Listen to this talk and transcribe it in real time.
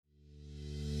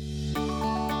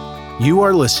You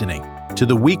are listening to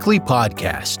the weekly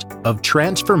podcast of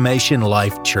Transformation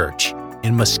Life Church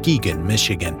in Muskegon,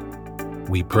 Michigan.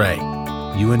 We pray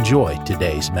you enjoy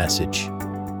today's message.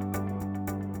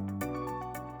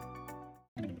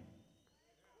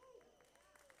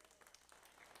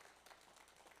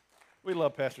 We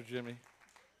love Pastor Jimmy.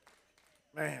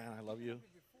 Man, I love you.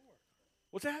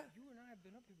 What's that? You and I have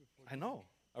been up here before. I know.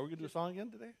 Are we going to do a song again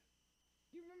today?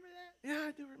 Do you remember that? Yeah,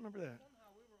 I do remember that.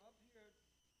 Somehow we were up here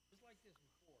just like this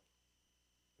before.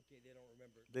 Okay, they don't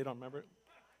remember it. They don't remember it?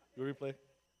 Do we replay?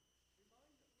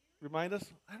 Remind us?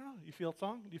 I don't know. You feel a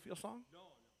song? Do you feel a song? No.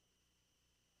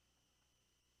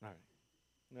 All right.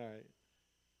 All right.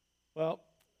 Well,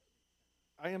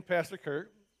 I am Pastor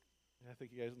Kurt. I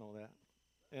think you guys know that.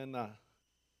 And can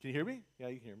you hear me? Yeah,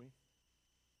 you can hear me.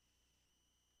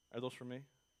 Are those for me?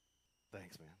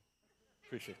 Thanks, man.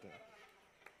 Appreciate that.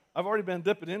 I've already been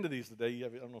dipping into these today. I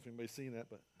don't know if anybody's seen that,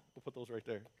 but we'll put those right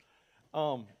there.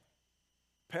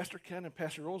 Pastor Ken and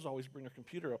Pastor Rose always bring their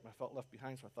computer up, and I felt left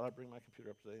behind, so I thought I'd bring my computer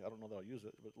up today. I don't know that I'll use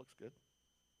it, but it looks good.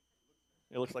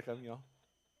 It looks like I'm,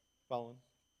 following.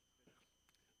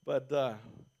 But I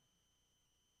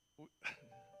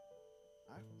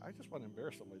just want to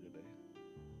embarrass somebody today.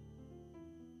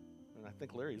 And I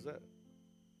think Larry's it.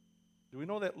 Do we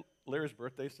know that Larry's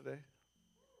birthday's today?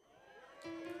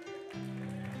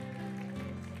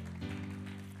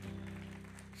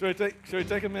 Should we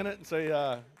take a minute and say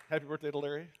happy birthday to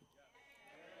Larry?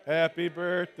 Happy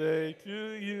birthday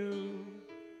to you.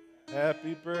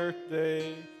 Happy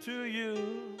birthday to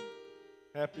you.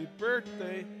 Happy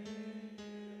birthday.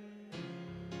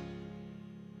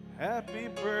 Happy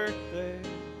birthday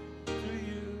to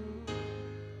you.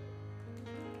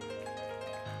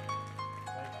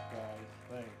 Thanks, guys.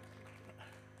 Thanks.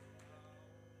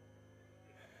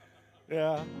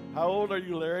 Yeah. How old are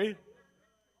you, Larry?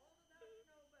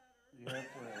 Yes,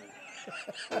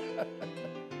 Larry.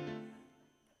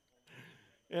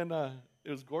 And it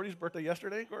was Gordy's birthday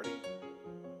yesterday, Gordy?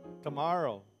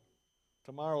 Tomorrow.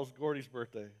 Tomorrow's Gordy's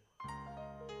birthday.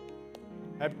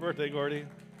 Happy birthday, Gordy.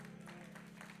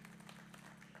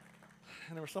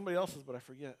 And there was somebody else's, but I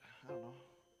forget. I don't know.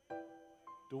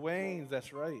 Dwayne's,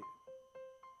 that's right.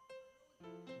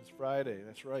 It's Friday.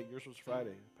 That's right. Yours was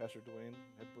Friday. Pastor Dwayne,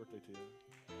 happy birthday to you.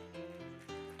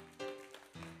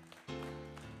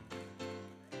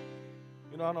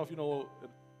 I don't know if you know it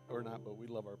or not, but we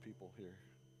love our people here.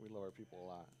 We love our people a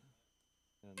lot.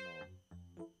 And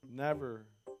never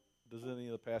does any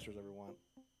of the pastors ever want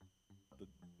to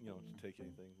take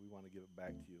anything. We want to give it back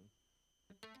to you.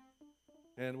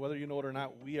 And whether you know it or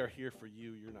not, we are here for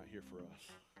you. You're not here for us.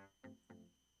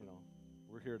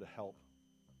 We're here to help,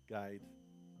 guide,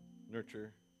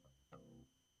 nurture,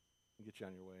 and get you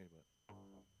on your way.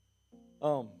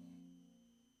 But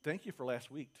thank you for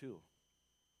last week too.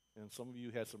 And some of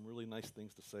you had some really nice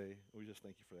things to say. We just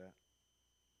thank you for that.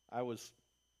 I was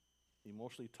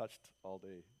emotionally touched all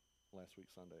day last week,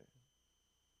 Sunday.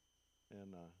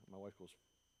 And my wife goes,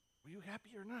 "Were you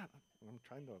happy or not?" I'm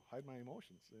trying to hide my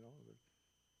emotions,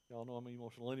 Y'all know I'm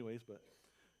emotional anyways, but,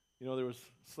 there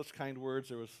was such kind words.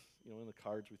 There was, in the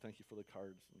cards, we thank you for the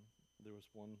cards. And there was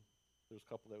a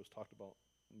couple that was talked about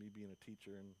me being a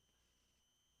teacher, and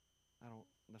I don't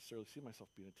necessarily see myself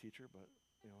being a teacher, but,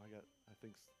 I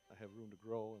think I have room to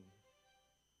grow,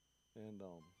 and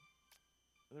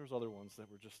there was other ones that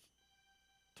were just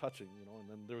touching, and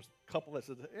then there was a couple that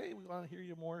said, "Hey, we want to hear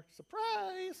you more."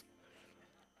 Surprise!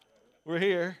 We're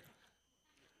here.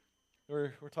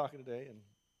 We're talking today,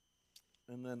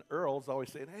 and then Earl's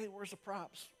always saying, "Hey, where's the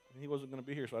props?" And he wasn't going to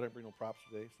be here, so I didn't bring no props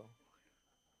today. So,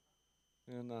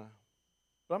 but I'm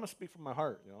gonna speak from my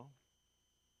heart,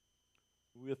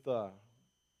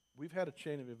 We've had a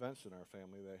chain of events in our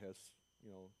family that has,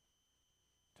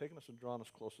 taken us and drawn us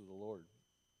closer to the Lord.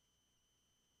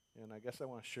 And I guess I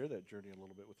want to share that journey a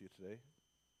little bit with you today.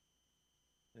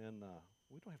 And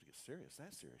we don't have to get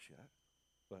that serious yet.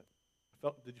 But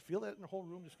did you feel that in the whole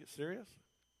room just get serious?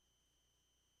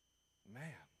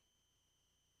 Man.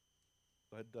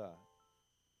 But,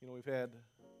 we've had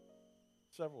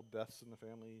several deaths in the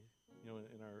family, in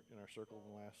our circle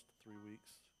in the last 3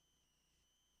 weeks,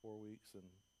 4 weeks, and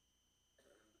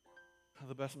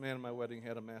the best man at my wedding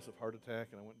had a massive heart attack,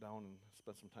 and I went down and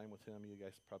spent some time with him. You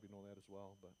guys probably know that as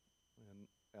well. And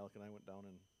Alec and I went down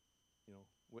and,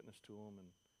 witnessed to him,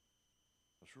 and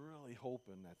I was really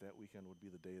hoping that weekend would be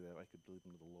the day that I could lead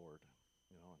him to the Lord,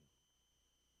 and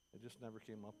it just never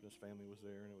came up, and his family was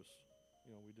there, and it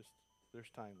was,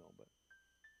 there's time though,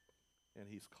 and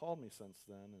he's called me since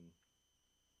then,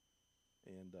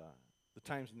 and the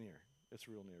time's near. It's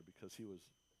real near, because he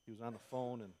was on the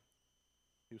phone, and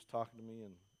he was talking to me,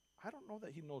 and I don't know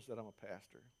that he knows that I'm a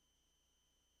pastor,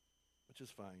 which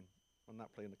is fine. I'm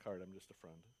not playing the card. I'm just a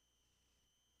friend.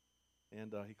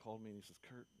 And he called me and he says,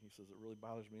 Kurt, he says, it really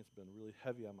bothers me. It's been really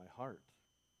heavy on my heart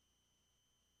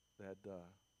that,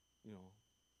 you know,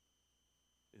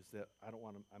 is that I don't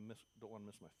want to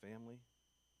miss my family,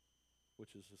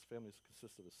 which is his family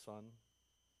consists of his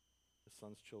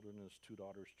son's children, and his two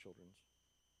daughters' children,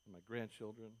 and my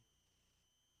grandchildren.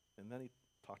 And then he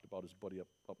talked about his buddy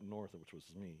up north, which was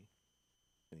me,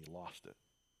 and he lost it.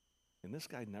 And this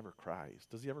guy never cries.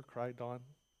 Does he ever cry, Dawn?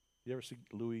 You ever see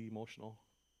Louis emotional?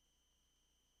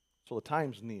 So the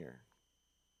time's near.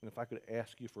 And if I could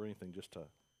ask you for anything, just to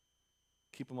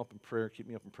keep him up in prayer, keep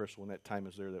me up in prayer, so when that time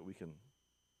is there that we can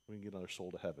get another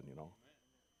soul to heaven, you know.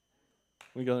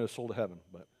 We can get another soul to heaven.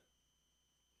 But,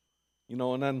 you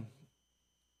know, and then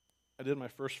I did my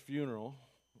first funeral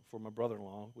for my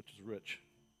brother-in-law, which is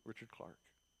Richard Clark.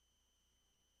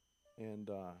 And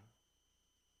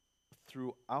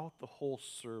throughout the whole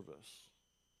service,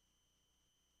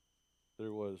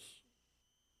 there was,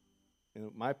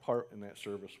 and my part in that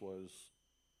service was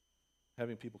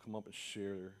having people come up and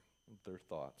share their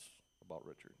thoughts about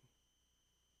Richard.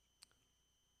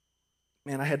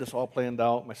 Man, I had this all planned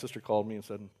out. My sister called me and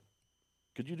said,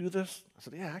 could you do this? I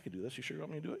said, yeah, I could do this. You sure you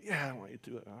want me to do it? Yeah, I want you to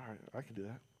do it. All right, I can do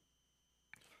that.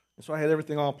 And so I had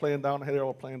everything all planned out. I had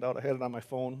it on my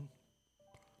phone.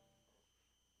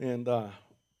 And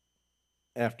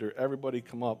after everybody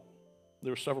come up,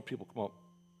 there were several people come up,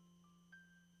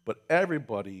 but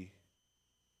everybody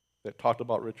that talked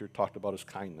about Richard talked about his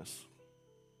kindness,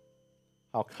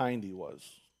 how kind he was,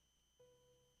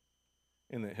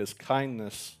 and that his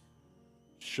kindness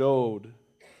showed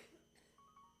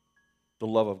the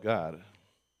love of God.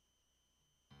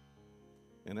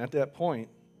 And at that point,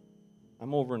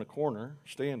 I'm over in a corner,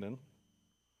 standing,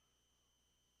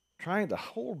 trying to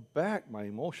hold back my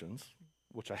emotions,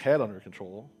 which I had under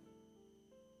control.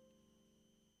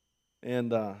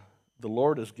 And the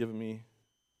Lord has given me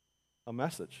a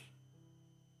message.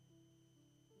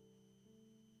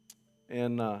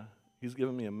 And he's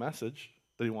given me a message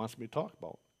that he wants me to talk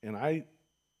about. And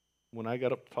when I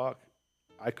got up to talk,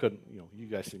 I couldn't, you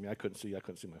guys see me, I couldn't see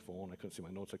my phone, I couldn't see my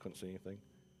notes, I couldn't see anything.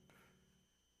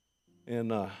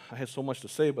 And I had so much to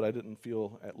say, but I didn't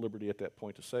feel at liberty at that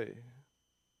point to say.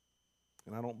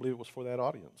 And I don't believe it was for that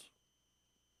audience.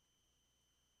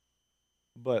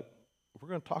 But we're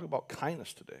going to talk about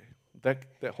kindness today.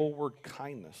 That whole word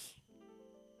kindness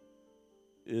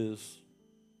is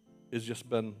just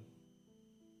been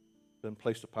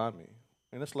placed upon me.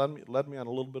 And it's led me on a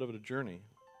little bit of a journey.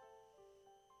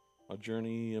 A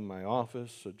journey in my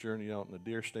office, a journey out in the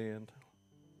deer stand.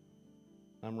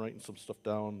 I'm writing some stuff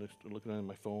down, looking at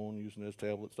my phone, using his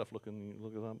tablet, stuff looking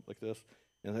at like this.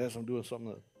 And as I'm doing something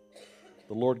that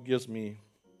the Lord gives me,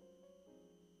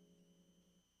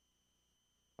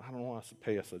 I don't want to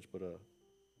pay a message, but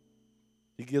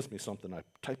he gives me something. I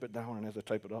type it down, and as I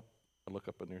type it up, I look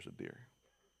up and there's a deer.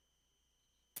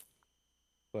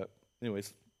 But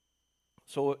anyways,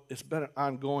 so it's been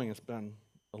ongoing. It's been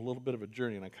a little bit of a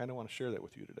journey, and I kind of want to share that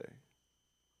with you today.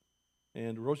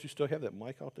 And Rose, you still have that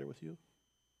mic out there with you?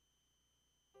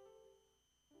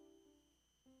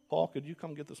 Paul, could you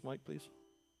come get this mic, please?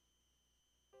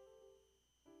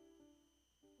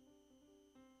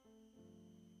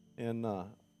 And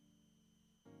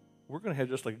we're going to have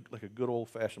just like a good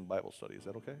old-fashioned Bible study. Is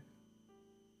that okay?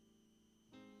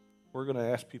 We're going to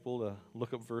ask people to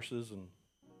look up verses and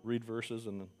read verses,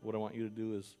 and what I want you to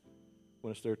do is,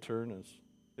 when it's their turn,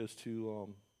 is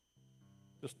to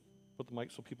just put the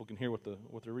mic so people can hear what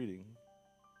they're reading.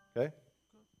 Okay?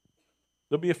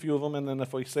 There'll be a few of them, and then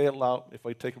if we say it loud, if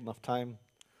we take enough time,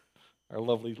 our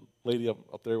lovely lady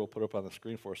up there will put it up on the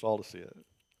screen for us all to see it.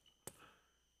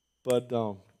 But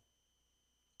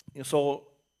so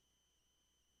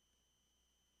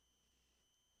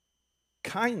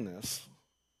kindness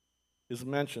is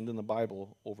mentioned in the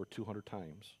Bible over 200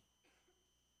 times.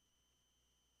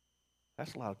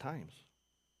 That's a lot of times.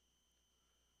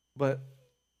 But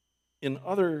in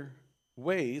other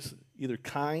ways, either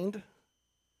kind,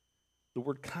 the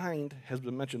word kind has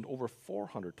been mentioned over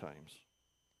 400 times.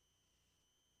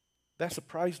 That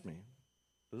surprised me.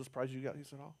 Does it surprise you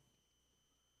guys at all?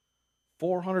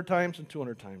 400 times and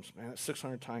 200 times. Man, that's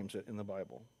 600 times in the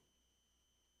Bible.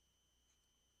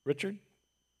 Richard?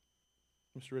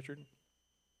 Mr. Richard?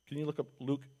 Can you look up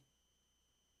Luke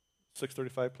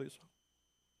 6:35, please?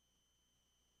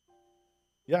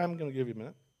 Yeah, I'm going to give you a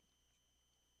minute.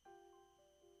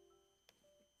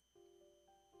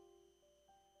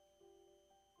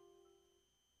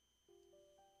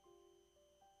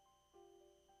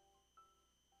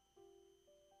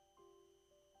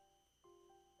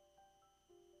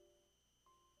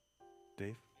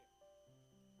 Dave?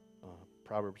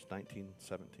 Proverbs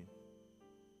 19:17.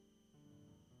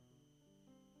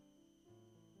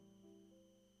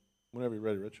 Whenever you're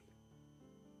ready, Rich.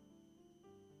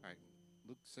 All right,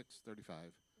 Luke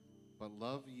 6:35. But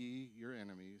love ye your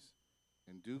enemies,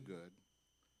 and do good,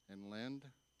 and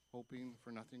lend, hoping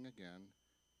for nothing again,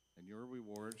 and your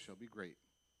reward shall be great,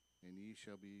 and ye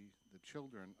shall be the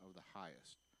children of the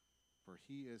highest. For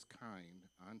he is kind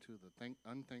unto the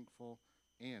unthankful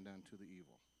and unto the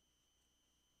evil.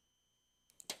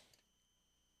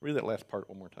 Read that last part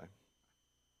one more time.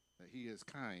 That he is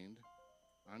kind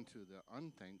unto the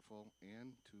unthankful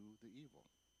and to the evil.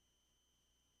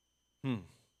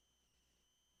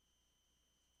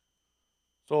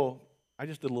 So I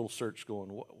just did a little search going,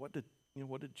 what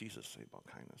did Jesus say about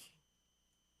kindness?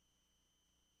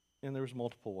 And there was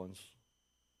multiple ones.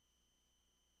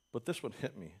 But this one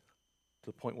hit me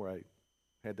to the point where I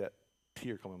had that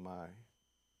tear come in my eye.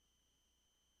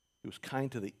 He was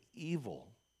kind to the evil.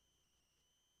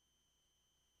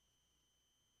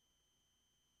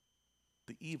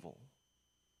 The evil.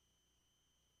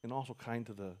 And also kind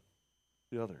to the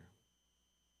other.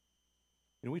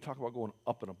 You know, we talk about going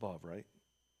up and above, right?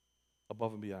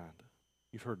 Above and beyond.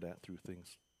 You've heard that through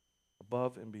things.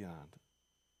 Above and beyond.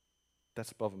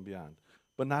 That's above and beyond.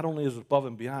 But not only is it above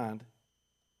and beyond,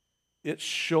 it's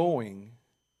showing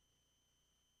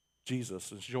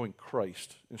Jesus, it's showing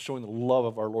Christ, and showing the love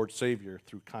of our Lord Savior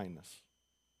through kindness.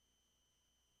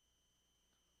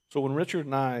 So when Richard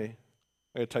and I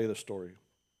got to tell you this story.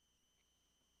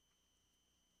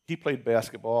 He played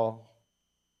basketball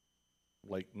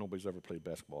like nobody's ever played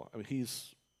basketball. I mean,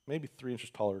 he's maybe 3 inches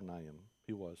taller than I am.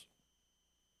 He was.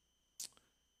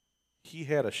 He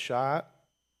had a shot,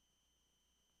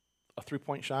 a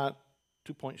 3-point shot,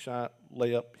 2-point shot,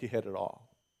 layup. He had it all.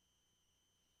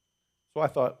 So I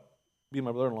thought, being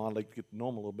my brother-in-law, I'd like to get to know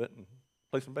him a little bit and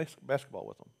play some basketball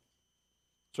with him.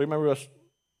 So you remember us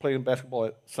playing basketball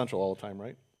at Central all the time,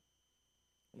 right?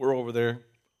 We're over there,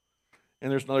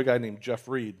 and there's another guy named Jeff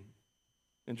Reed.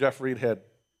 And Jeff Reed had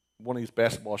one of these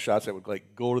basketball shots that would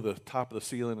like go to the top of the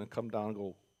ceiling and come down and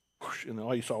go, whoosh, and then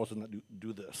all you saw was him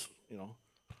do this, you know.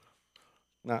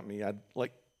 Not me. I'd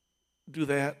like do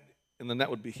that, and the net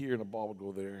would be here, and the ball would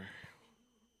go there.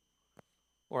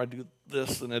 Or I'd do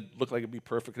this, and it'd look like it'd be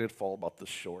perfect, and it'd fall about this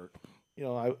short. You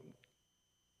know,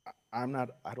 I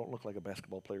don't look like a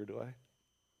basketball player, do I?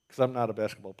 Because I'm not a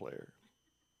basketball player.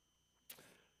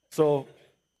 So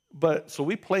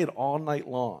we played all night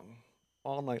long.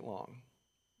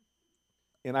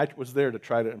 And I was there to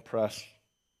try to impress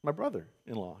my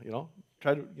brother-in-law, you know,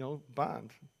 try to, you know,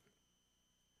 bond.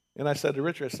 And I said to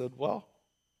Richard, I said, well,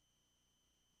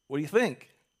 what do you think?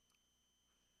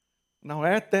 Now,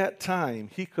 at that time,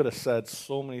 he could have said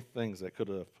so many things that could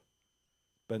have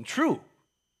been true,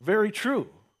 very true,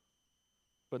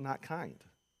 but not kind,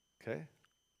 okay?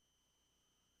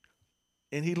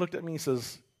 And he looked at me and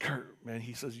says, Kurt, man,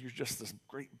 he says, you're just this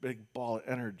great big ball of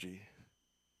energy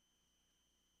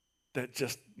that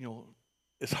just, you know,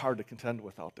 is hard to contend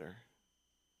with out there.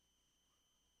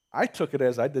 I took it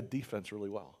as I did defense really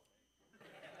well.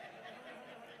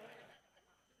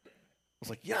 I was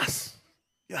like, yes.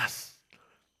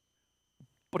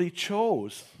 But he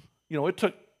chose, you know, it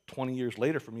took 20 years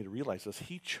later for me to realize this.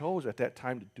 He chose at that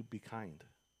time to be kind.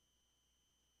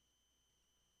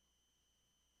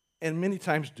 And many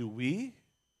times do we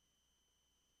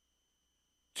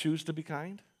choose to be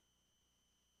kind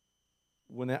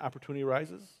when that opportunity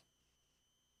arises?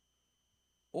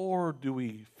 Or do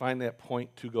we find that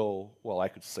point to go, well, I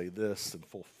could say this and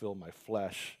fulfill my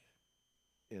flesh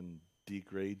and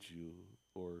degrade you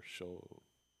or show?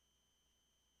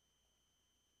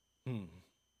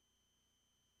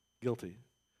 Guilty.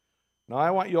 Now,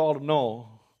 I want you all to know,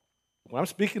 when I'm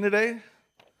speaking today,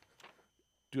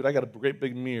 dude, I got a great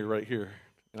big mirror right here,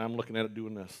 and I'm looking at it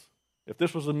doing this. If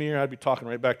this was a mirror, I'd be talking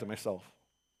right back to myself,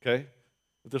 okay?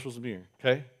 If this was a mirror,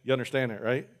 okay? You understand that,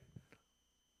 right?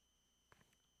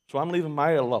 So I'm leaving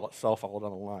myself out on the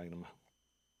line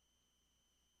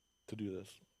to do this.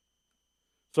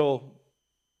 So,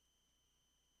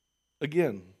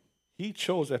 again, he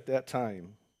chose at that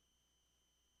time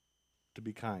to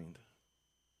be kind.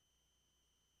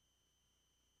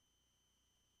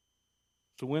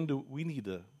 So when do we need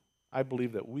to, I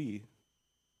believe that we,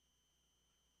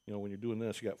 you know, when you're doing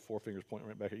this, you got 4 fingers pointing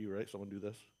right back at you, right? Someone do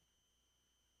this.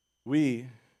 We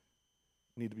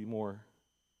need to be more,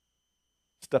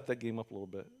 step that game up a little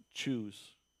bit. Choose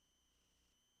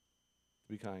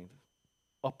to be kind.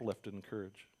 Uplift and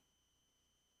encourage.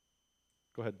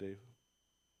 Go ahead, Dave.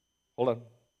 Hold on.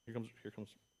 Here comes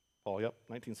Paul. Yep,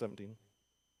 1917.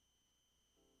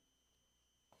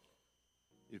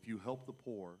 If you help the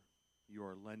poor, you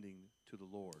are lending to the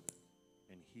Lord,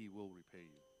 and he will repay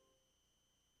you.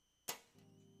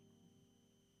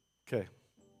 Okay.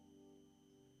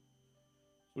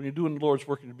 When you're doing the Lord's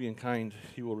work and you're being kind,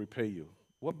 he will repay you.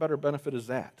 What better benefit is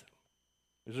that?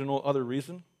 Is there no other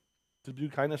reason to do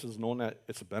kindness is knowing that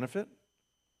it's a benefit?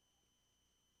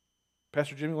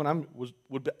 Pastor Jimmy, when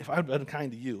if I'd been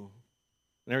kind to you,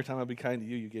 and every time I'd be kind to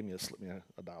you, you gave me slip me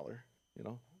a dollar, you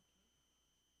know?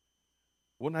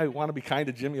 Wouldn't I want to be kind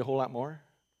to Jimmy a whole lot more?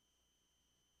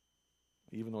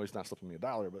 Even though he's not slipping me a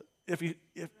dollar, but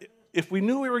if we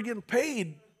knew we were getting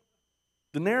paid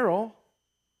dinero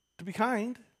to be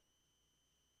kind,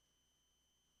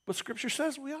 but Scripture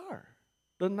says we are,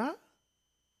 does it not?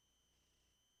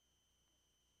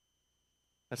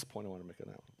 That's the point I want to make on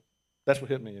that one. That's what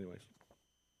hit me anyways.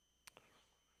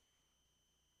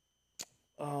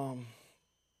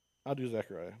 I'll do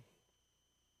Zechariah.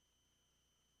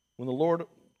 When the Lord,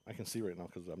 I can see right now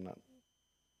because I'm not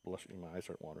blushing, my eyes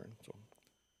aren't watering.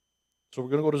 So we're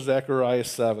going to go to Zechariah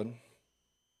 7,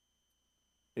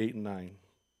 8, and 9.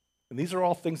 And these are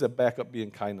all things that back up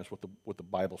being kindness, what the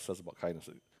Bible says about kindness.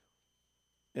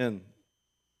 And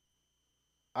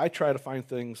I try to find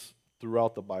things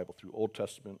throughout the Bible, through Old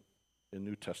Testament and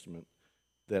New Testament,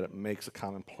 that it makes a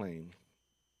common plane.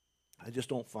 I just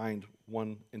don't find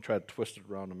one and try to twist it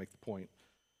around and make the point.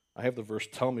 I have the verse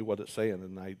tell me what it's saying,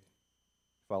 and I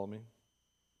follow me.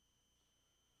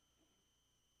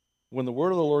 When the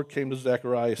word of the Lord came to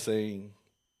Zechariah, saying,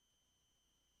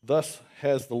 "Thus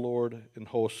has the Lord in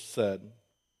hosts said,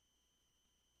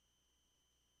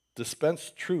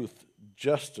 dispense truth,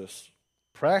 justice,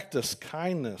 practice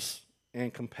kindness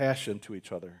and compassion to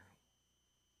each other."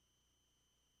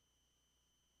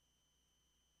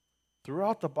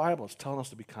 Throughout the Bible, it's telling us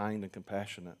to be kind and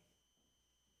compassionate.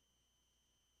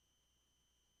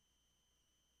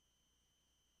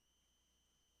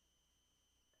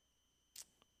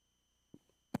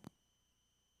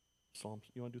 Psalms,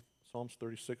 you want to do Psalms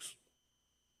 36,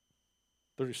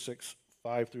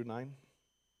 5 through 9?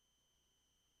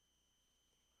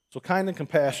 So kind and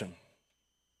compassion.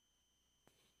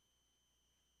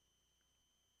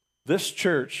 This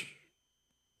church,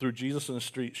 through Jesus in the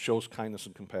street, shows kindness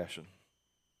and compassion.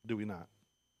 Do we not?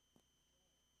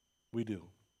 We do.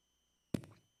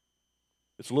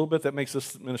 It's a little bit that makes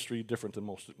this ministry different than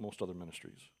most other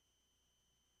ministries.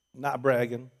 Not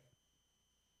bragging,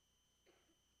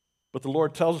 but the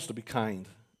Lord tells us to be kind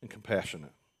and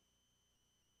compassionate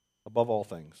above all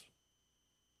things.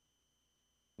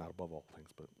 Not above all things,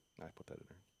 but I put that in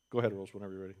there. Go ahead, Rose,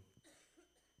 whenever you're ready.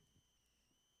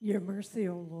 Your mercy,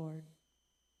 O Lord,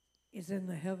 is in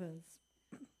the heavens.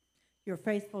 Your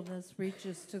faithfulness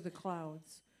reaches to the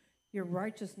clouds. Your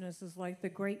righteousness is like the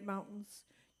great mountains.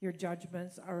 Your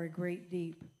judgments are a great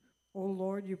deep. O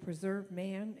Lord, you preserve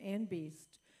man and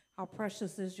beast. How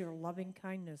precious is your loving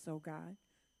kindness, O God.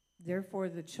 Therefore,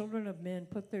 the children of men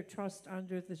put their trust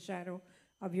under the shadow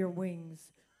of your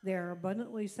wings. They are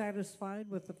abundantly satisfied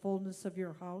with the fullness of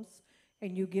your house,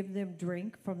 and you give them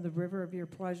drink from the river of your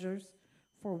pleasures.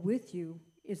 For with you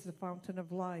is the fountain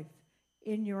of life.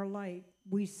 In your light,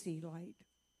 we see light.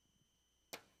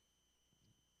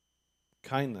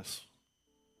 Kindness.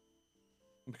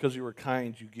 And because you were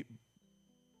kind,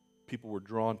 people were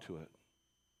drawn to it.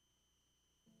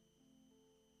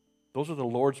 Those are the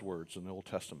Lord's words in the Old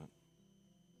Testament.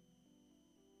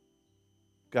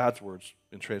 God's words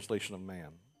in translation of man.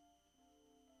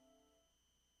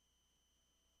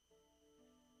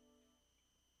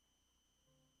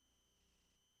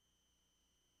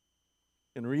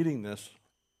 In reading this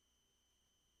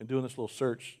and doing this little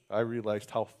search, I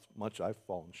realized how much I've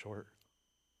fallen short.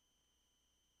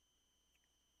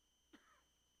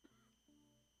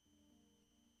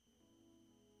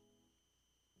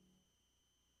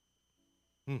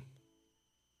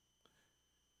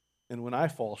 And when I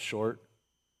fall short,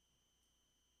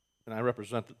 and I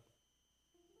represent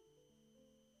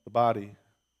the body,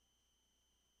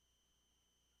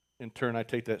 in turn I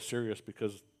take that serious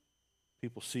because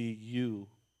people see you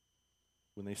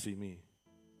when they see me.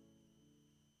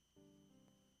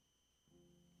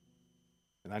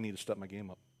 And I need to step my game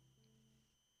up.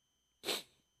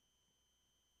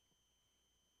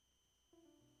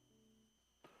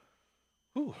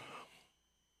 Whew.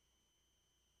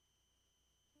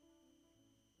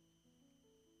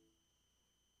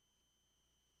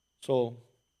 So,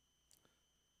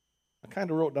 I kind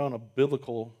of wrote down a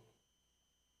biblical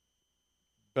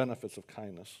benefits of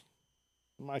kindness.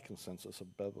 My consensus of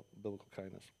biblical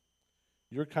kindness.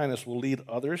 Your kindness will lead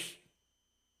others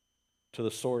to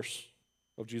the source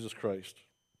of Jesus Christ.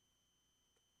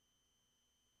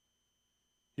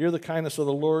 Hear the kindness of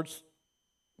the Lord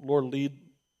lead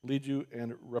you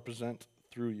and represent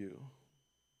through you.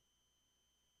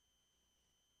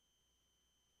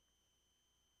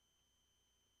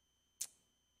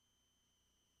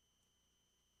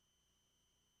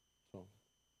 So,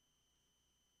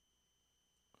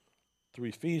 through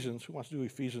Ephesians, who wants to do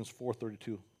Ephesians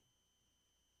 4:32?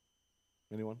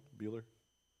 Anyone? Bueller?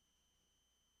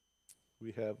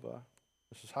 We have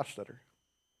Mrs. Hochstetter.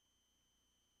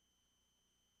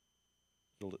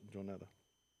 Jonetta.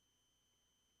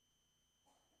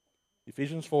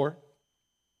 Ephesians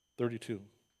 4:32.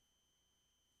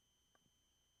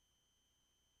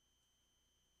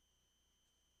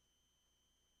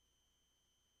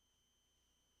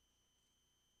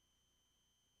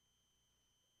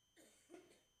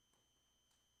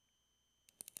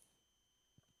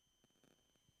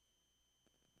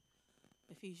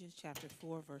 Ephesians chapter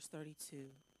 4, verse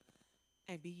 32.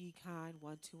 And be ye kind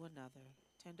one to another,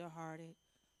 tender-hearted,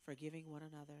 forgiving one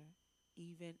another,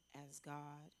 even as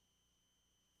God,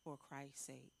 for Christ's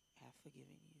sake, hath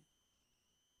forgiven you.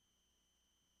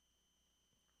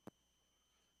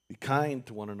 Be kind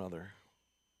to one another.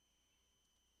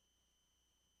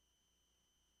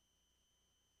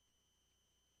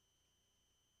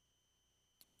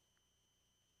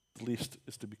 The least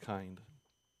is to be kind.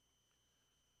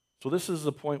 So this is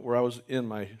the point where I was in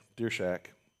my deer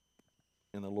shack,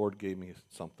 and the Lord gave me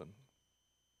something.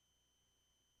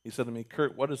 He said to me,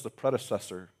 Kurt, what is the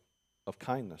predecessor of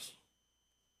kindness?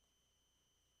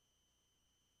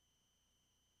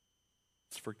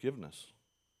 It's forgiveness.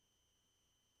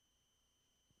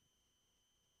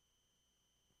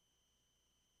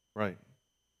 Right.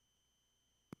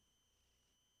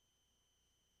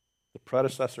 The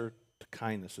predecessor to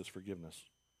kindness is forgiveness.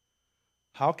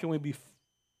 How can we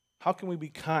be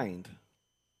kind?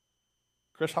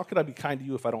 Chris, how could I be kind to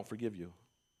you if I don't forgive you?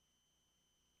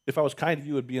 If I was kind to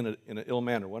you, it'd be in an ill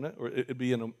manner, wouldn't it? Or it'd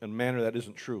be in a manner that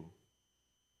isn't true.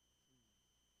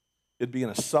 It'd be in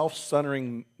a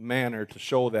self-centering manner to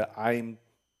show that I'm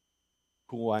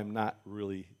who I not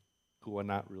really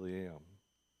am.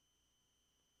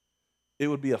 It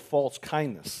would be a false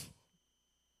kindness.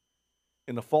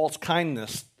 And the false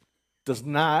kindness does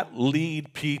not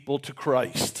lead people to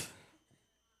Christ.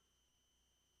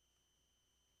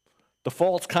 The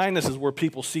false kindness is where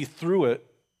people see through it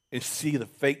and see the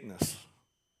fakeness.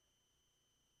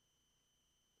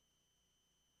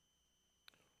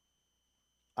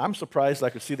 I'm surprised I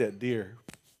could see that deer.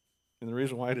 And the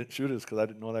reason why I didn't shoot it is because I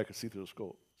didn't know that I could see through the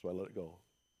scope. So I let it go.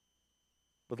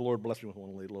 But the Lord blessed me with one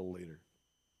a little later.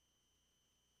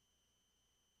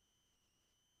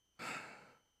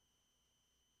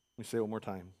 Let me say it one more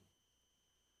time.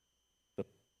 The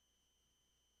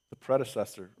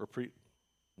predecessor, I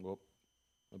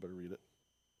better read it.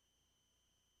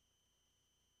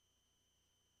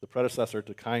 The predecessor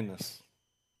to kindness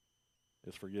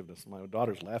is forgiveness. My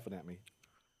daughter's laughing at me.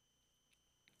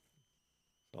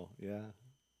 So, yeah.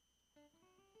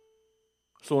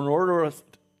 So in order us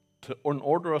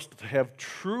to have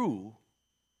true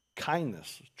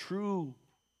kindness, true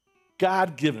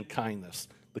God-given kindness,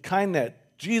 the kind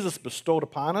that Jesus bestowed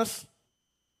upon us,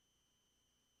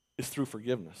 is through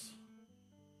forgiveness.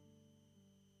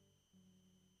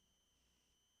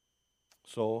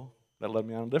 So that led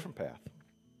me on a different path.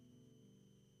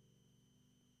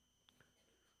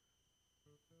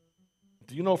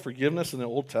 Do you know forgiveness in the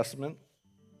Old Testament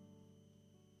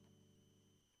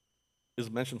is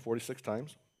mentioned 46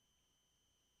 times?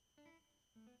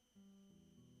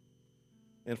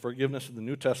 And forgiveness in the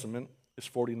New Testament is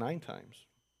 49 times.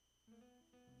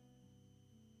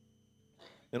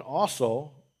 And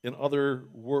also, in other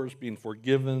words, being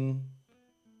forgiven,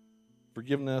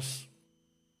 forgiveness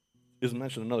is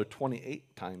mentioned another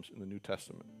 28 times in the New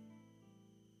Testament.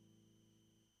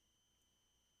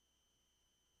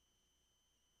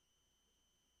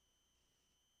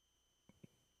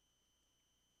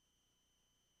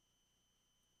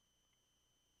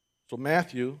 So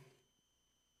Matthew,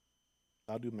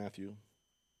 I'll do Matthew.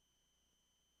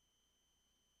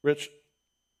 Rich,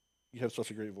 you have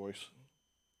such a great voice.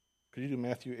 Could you do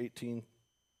Matthew 18,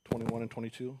 21 and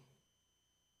 22?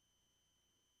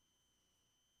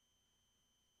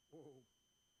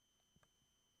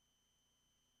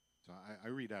 So I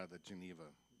read out of the Geneva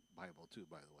Bible too,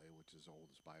 by the way, which is the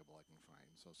oldest Bible I can find.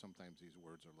 So sometimes these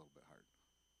words are a little bit hard.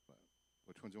 But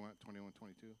which ones do you want? 21,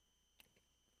 22?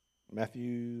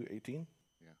 Matthew 18?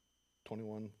 Yeah.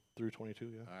 21 through 22,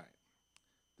 yeah. All right.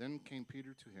 Then came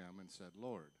Peter to him and said,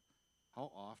 Lord, how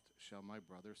oft shall my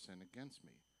brother sin against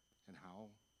me,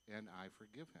 and I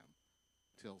forgive him?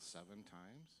 Till 7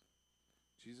 times?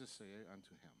 Jesus said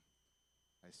unto him,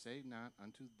 I say not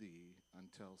unto thee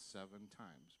until 7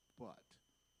 times, but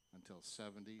until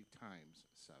 70 times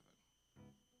 7.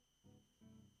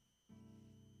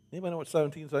 Anybody know what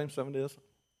 17 times 7 is?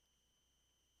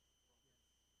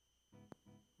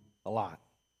 A lot.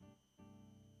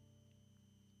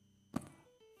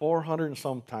 400 and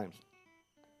some times.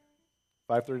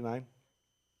 539?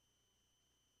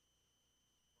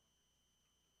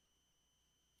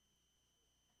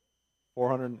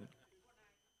 $490.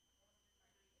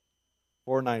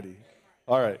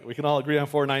 All right, we can all agree on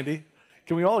 490.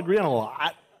 Can we all agree on a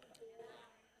lot?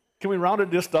 Can we round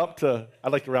it just up to,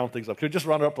 I'd like to round things up. Can we just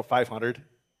round it up to 500?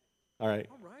 All right.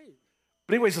 All right.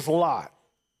 But anyways, it's a lot.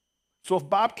 So if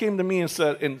Bob came to me and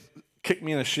said, and kicked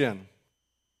me in the shin,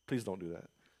 please don't do that.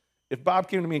 If Bob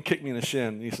came to me and kicked me in the shin,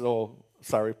 and he said, oh,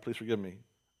 sorry, please forgive me,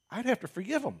 I'd have to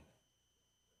forgive him.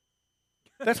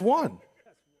 That's one.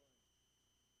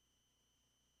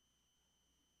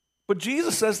 But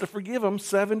Jesus says to forgive him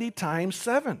 70 times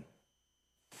 7.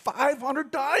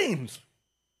 500 times.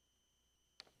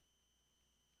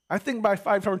 I think by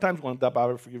 500 times, going, Bob,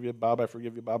 I forgive you, Bob, I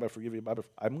forgive you, Bob, I forgive you, Bob,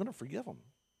 I'm going to forgive him.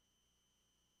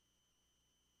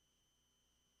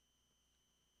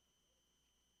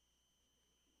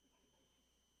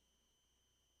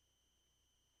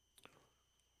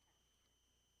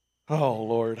 Oh,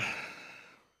 Lord.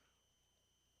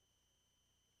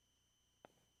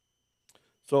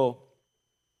 So,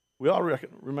 we all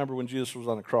remember when Jesus was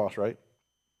on the cross, right?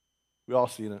 We all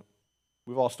seen it.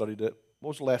 We've all studied it. What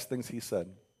was the last things he said?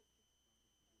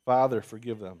 Father,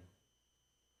 forgive them,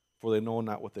 for they know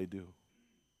not what they do.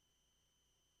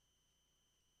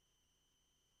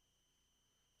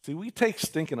 See, we take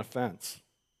stinking offense.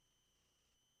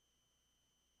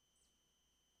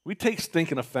 We take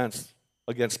stinking offense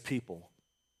against people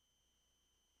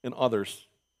and others,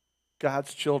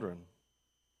 God's children,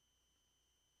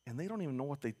 and they don't even know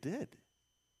what they did.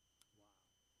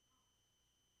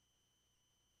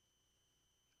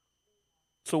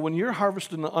 So when you're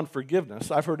harvesting the unforgiveness,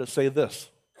 I've heard it say this.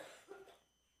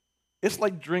 It's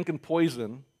like drinking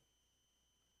poison,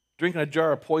 drinking a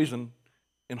jar of poison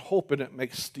and hoping it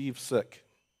makes Steve sick.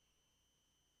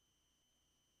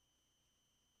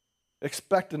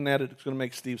 Expecting that it's going to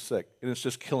make Steve sick, and it's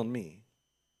just killing me.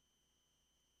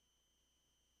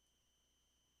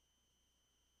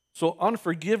 So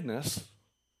unforgiveness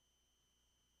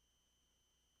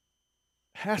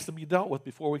has to be dealt with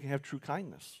before we can have true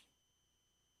kindness.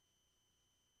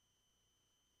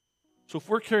 So if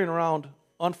we're carrying around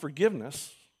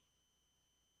unforgiveness,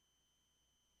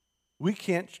 we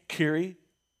can't carry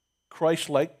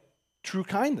Christ-like true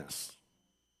kindness.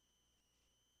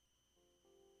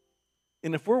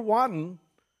 And if we're wanting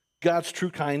God's true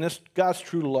kindness, God's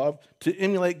true love, to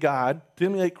emulate God, to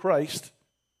emulate Christ,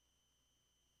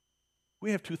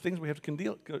 we have two things we have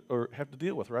to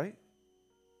deal with, right?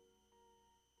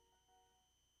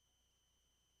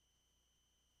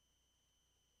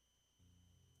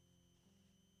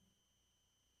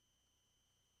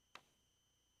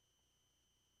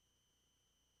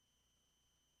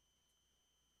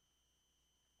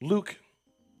 Luke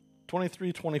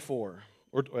 23:24, or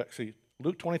actually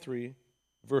Luke 23,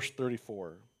 verse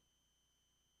 34.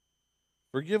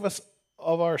 Forgive us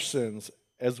of our sins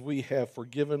as we have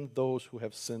forgiven those who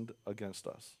have sinned against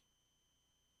us.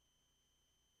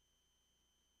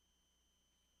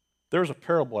 There was a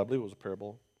parable, I believe it was a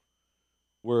parable,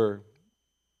 where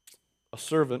a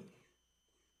servant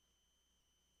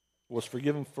was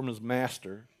forgiven from his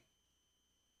master,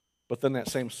 but then that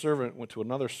same servant went to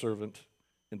another servant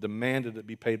and demanded it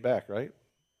be paid back, right?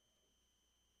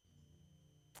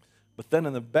 But then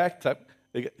in the back time,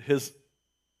 his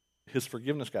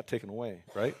forgiveness got taken away,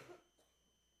 right?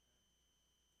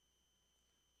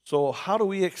 So how do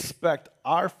we expect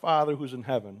our Father who's in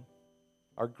heaven,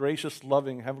 our gracious,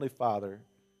 loving Heavenly Father,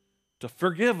 to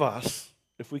forgive us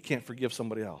if we can't forgive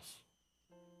somebody else?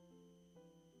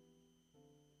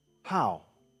 How?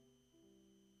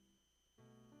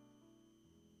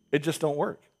 It just don't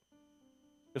work.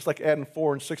 It's like adding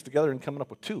 4 and 6 together and coming up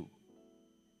with 2. And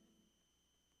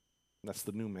that's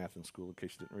the new math in school, in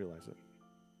case you didn't realize it.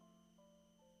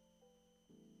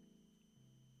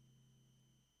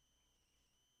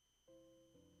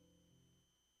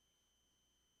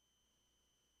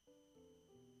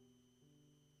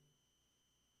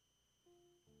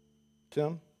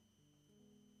 Tim,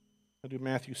 I'll do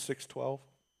Matthew 6:12.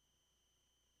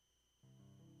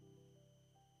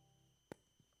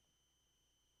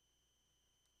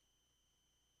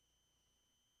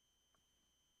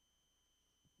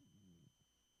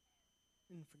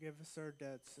 And forgive us our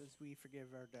debts as we forgive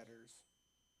our debtors.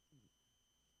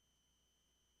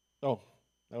 Oh,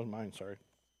 that was mine, sorry.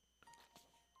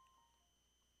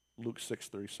 Luke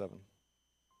 6:37.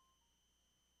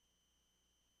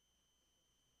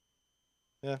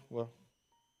 Yeah, well.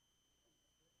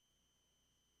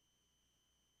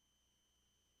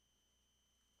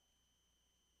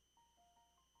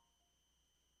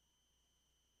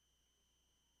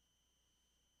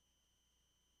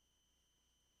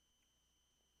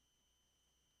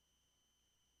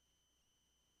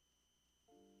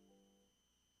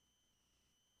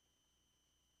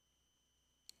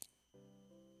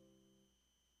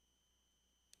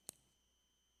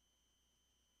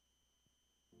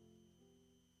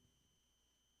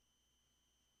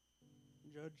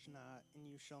 Judge not, and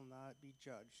you shall not be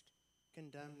judged.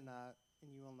 Condemn not,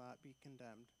 and you will not be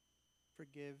condemned.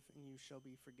 Forgive, and you shall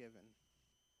be forgiven.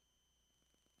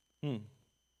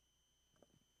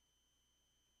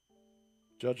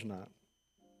 Judge not.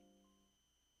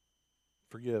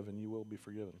 Forgive, and you will be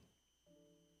forgiven.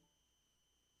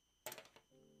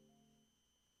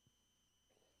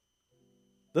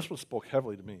 This one spoke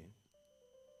heavily to me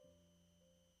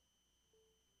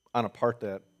on a part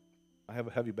that I have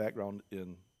a heavy background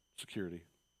in security.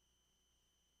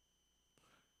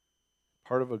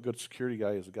 Part of a good security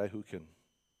guy is a guy who can,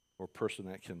 or person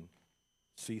that can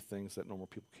see things that normal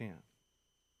people can't.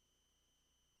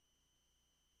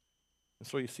 And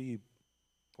so you see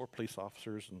poor police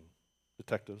officers and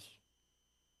detectives.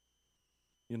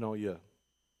 You know, you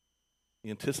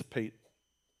anticipate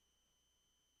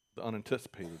the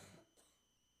unanticipated.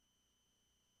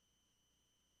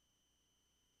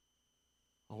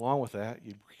 Along with that,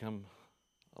 you become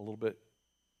a little bit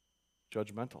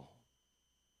judgmental.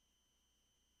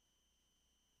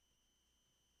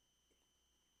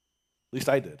 At least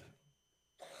I did.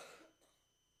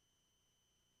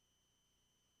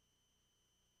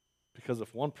 Because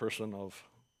if one person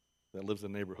that lives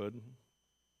in the neighborhood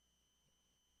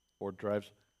or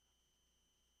drives,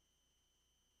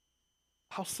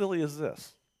 how silly is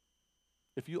this?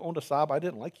 If you owned a Saab, I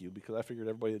didn't like you because I figured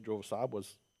everybody that drove a Saab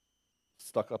was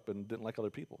stuck up and didn't like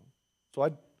other people. So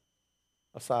a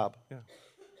Saab, a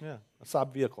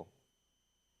Saab vehicle.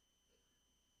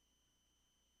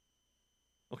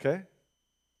 Okay?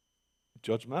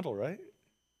 Judgmental, right?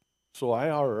 So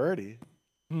I already,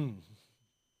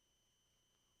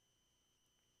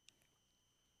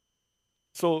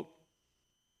 So,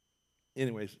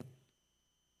 anyways,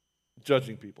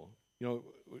 judging people. You know,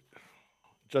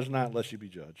 judge not unless you be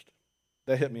judged.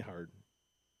 That hit me hard.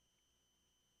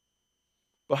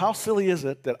 But how silly is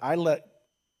it that I let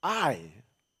the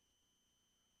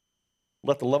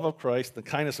love of Christ, the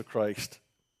kindness of Christ,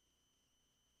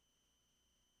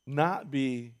 not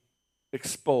be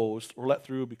exposed or let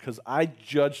through because I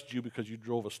judged you because you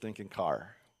drove a stinking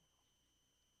car?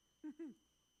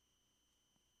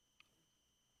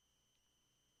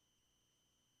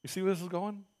 You see where this is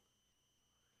going?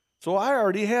 So I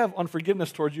already have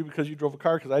unforgiveness towards you because you drove a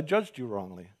car because I judged you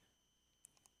wrongly.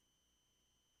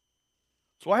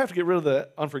 So I have to get rid of the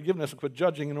unforgiveness and quit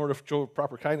judging in order to show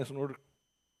proper kindness in order.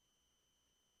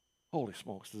 Holy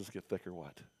smokes, does this get thick or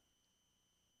what?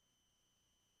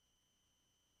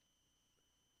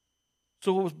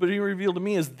 So what was being revealed to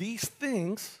me is these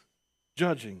things,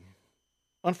 judging,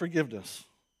 unforgiveness,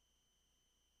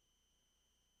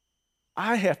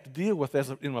 I have to deal with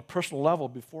in a personal level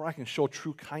before I can show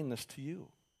true kindness to you.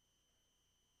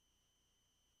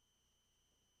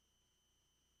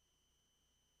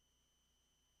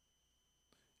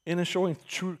 And in showing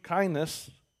true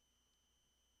kindness,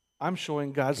 I'm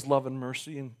showing God's love and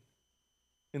mercy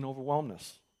and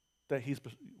overwhelmness that He's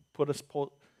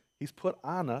put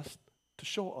on us to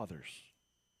show others.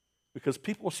 Because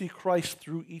people will see Christ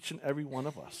through each and every one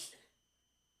of us.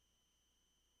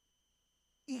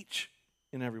 Each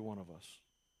and every one of us.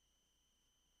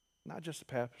 Not just the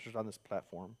pastors on this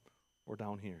platform or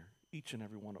down here. Each and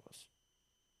every one of us.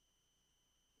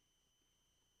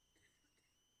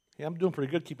 Yeah, I'm doing pretty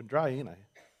good keeping dry, ain't I?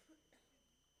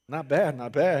 Not bad,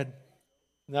 not bad.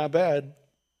 Not bad.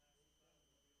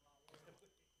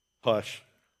 Hush.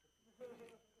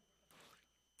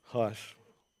 Hush.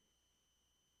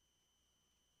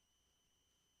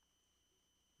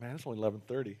 Man, it's only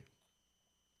 11:30.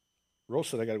 Rose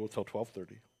said I got to go till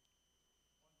 12:30.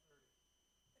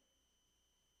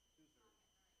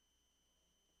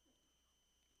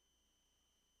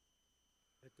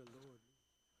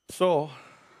 So,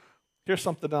 here's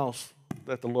something else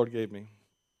that the Lord gave me.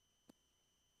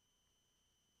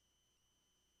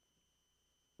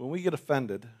 When we get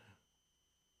offended,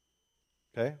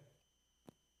 okay?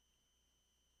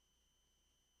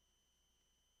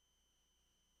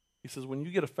 He says, when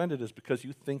you get offended, it's because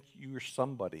you think you're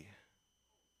somebody.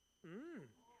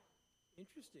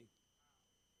 Interesting.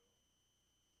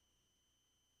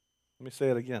 Let me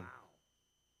say it again.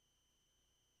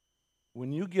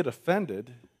 When you get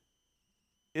offended,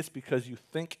 it's because you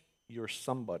think you're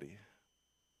somebody.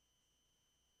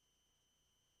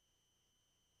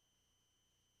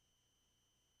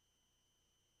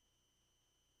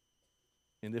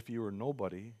 And if you were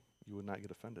nobody, you would not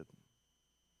get offended.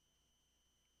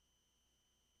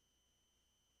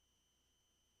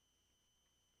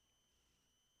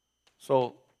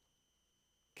 So,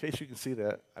 in case you can see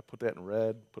that, I put that in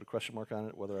red, put a question mark on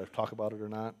it, whether I talk about it or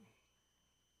not.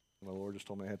 And the Lord just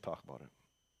told me I had to talk about it.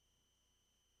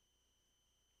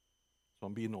 So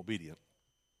I'm being obedient.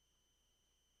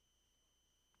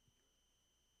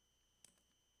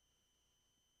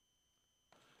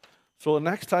 So the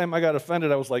next time I got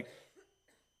offended, I was like,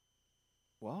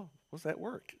 well, what's that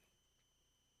work?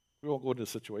 We won't go into the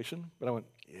situation, but I went,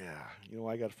 yeah, you know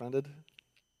why I got offended?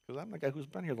 Because I'm the guy who's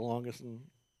been here the longest, and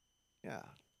yeah.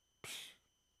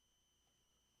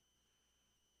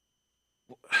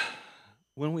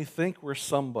 When we think we're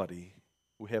somebody,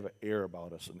 we have an air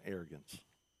about us, an arrogance.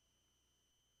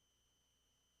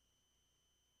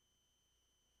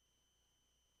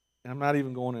 And I'm not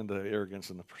even going into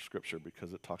arrogance in the scripture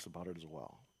because it talks about it as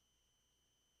well.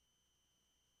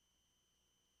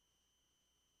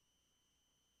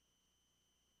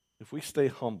 If we stay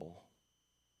humble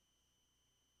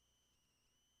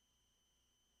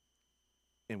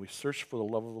and we search for the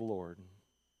love of the Lord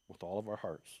with all of our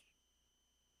hearts,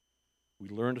 we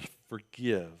learn to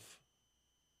forgive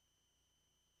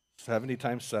 70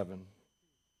 times 7.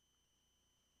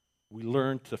 We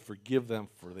learn to forgive them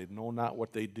for they know not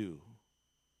what they do.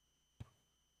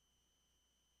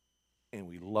 And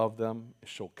we love them and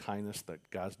show kindness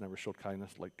that God's never showed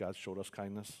kindness like God showed us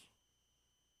kindness.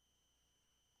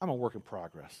 I'm a work in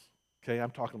progress. Okay,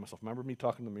 I'm talking to myself. Remember me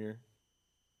talking in the mirror?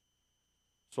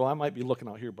 So I might be looking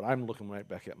out here, but I'm looking right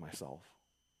back at myself.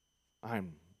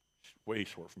 I'm way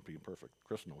short from being perfect.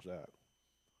 Chris knows that.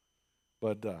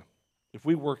 But if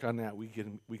we work on that, we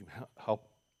can help.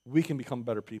 We can become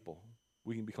better people.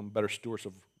 We can become better stewards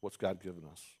of what's God given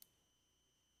us.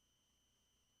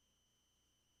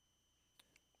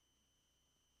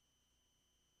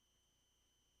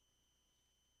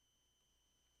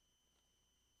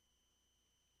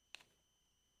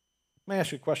 Let me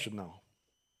ask you a question now.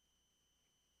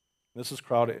 This is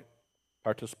crowd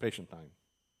participation time.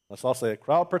 Let's all say it.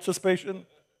 Crowd participation.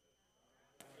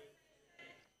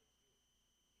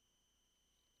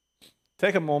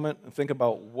 Take a moment and think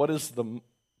about what is the.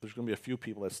 There's going to be a few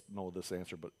people that know this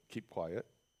answer, but keep quiet.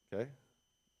 Okay?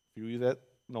 A few of you that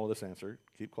know this answer,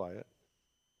 keep quiet.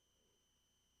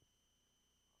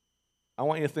 I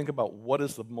want you to think about what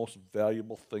is the most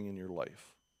valuable thing in your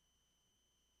life.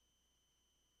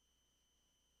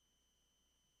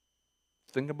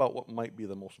 Think about what might be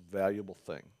the most valuable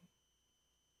thing.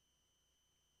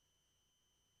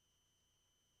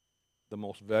 The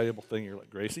most valuable thing you're like,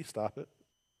 Gracie, stop it.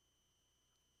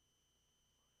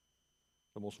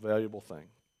 The most valuable thing.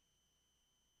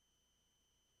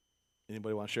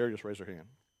 Anybody want to share? Just raise your hand.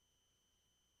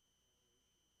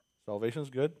 Salvation's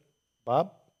good.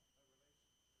 Bob?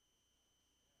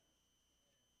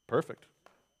 Perfect.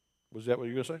 Was that what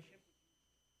you were going to say?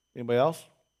 Anybody else?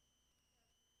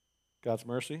 God's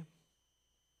mercy?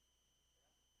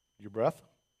 Your breath?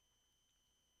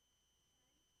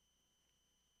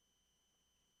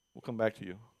 We'll come back to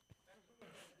you.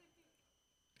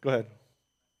 Go ahead.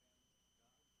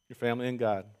 Your family and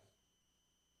God.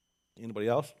 Anybody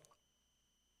else?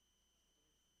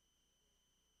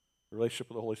 Relationship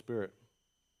with the Holy Spirit.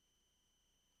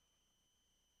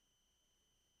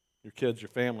 Your kids, your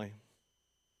family.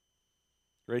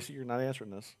 Gracie, you're not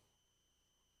answering this.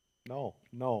 No.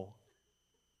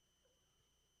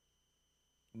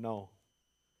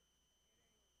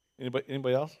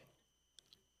 Anybody else?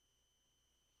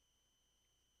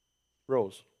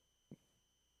 Rose,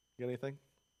 you got anything?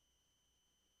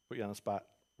 Put you on the spot,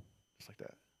 just like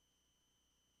that.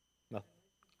 No.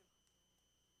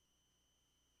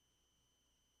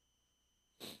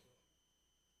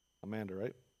 Amanda,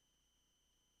 right?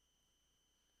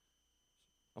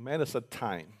 Amanda said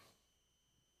time.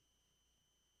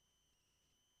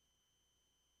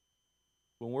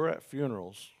 When we're at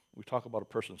funerals, we talk about a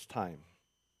person's time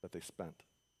that they spent.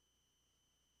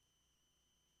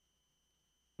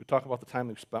 We talk about the time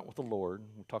we spent with the Lord.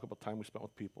 We talk about the time we spent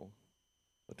with people,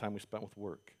 the time we spent with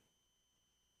work.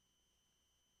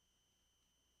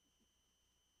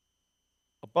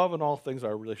 Above in all things,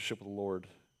 our relationship with the Lord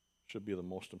should be the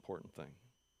most important thing.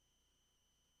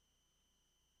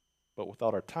 But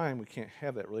without our time, we can't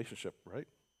have that relationship, right?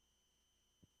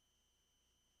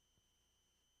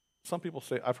 Some people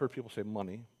say, I've heard people say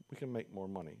money. We can make more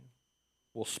money.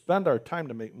 We'll spend our time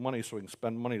to make money so we can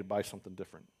spend money to buy something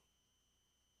different.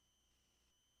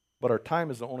 But our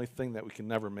time is the only thing that we can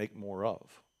never make more of.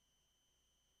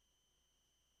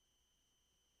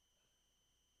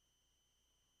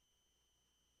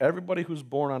 Everybody who's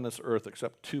born on this earth,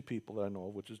 except two people that I know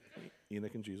of, which is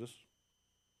Enoch and Jesus,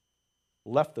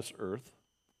 left this earth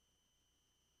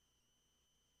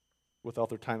without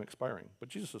their time expiring. But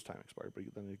Jesus' time expired, but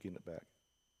then he gained it back.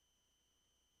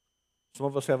 Some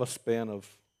of us have a span of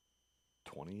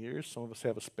 20 years. Some of us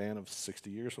have a span of 60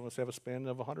 years. Some of us have a span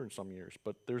of 100 and some years.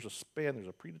 But there's a span, there's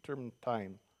a predetermined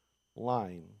time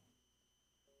line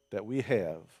that we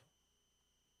have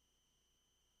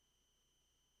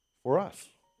for us.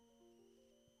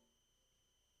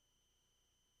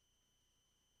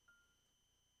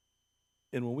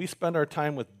 And when we spend our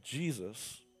time with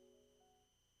Jesus,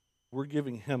 we're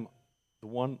giving him the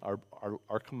one,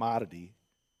 our commodity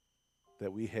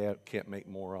that we can't make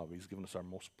more of. He's given us our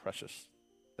most precious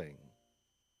thing.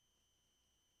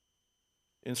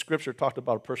 In Scripture, it talked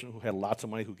about a person who had lots of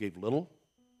money who gave little,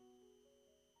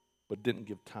 but didn't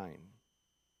give time.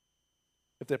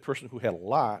 If that person who had a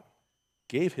lot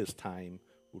gave his time,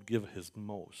 would give his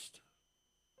most.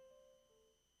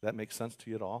 Does that make sense to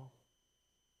you at all?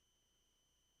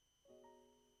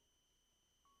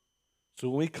 So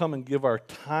when we come and give our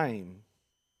time,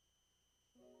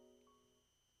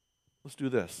 let's do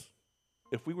this.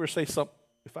 If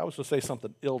I was to say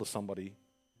something ill to somebody,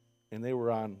 and they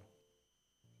were on,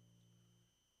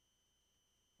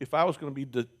 if I was going to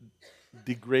be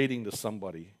degrading to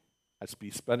somebody, I'd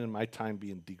be spending my time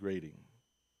being degrading.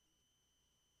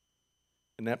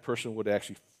 And that person would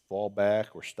actually fall back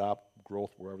or stop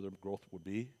growth wherever their growth would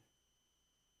be.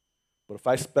 But if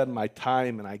I spend my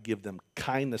time and I give them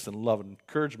kindness and love and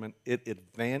encouragement, it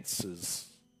advances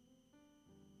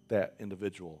that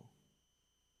individual,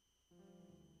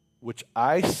 which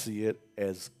I see it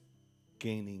as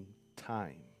gaining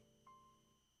time.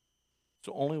 It's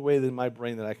the only way that in my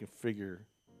brain that I can figure,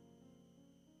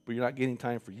 but you're not gaining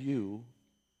time for you,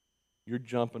 you're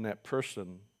jumping that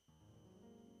person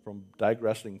from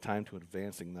digressing time to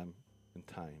advancing them in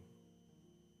time.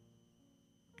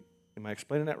 Am I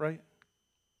explaining that right?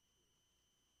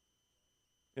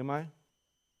 Am I?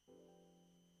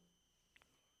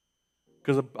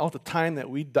 Because about the time that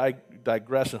we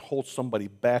digress and hold somebody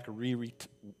back, we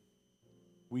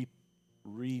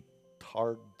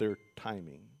retard their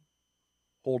timing,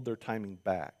 hold their timing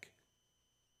back.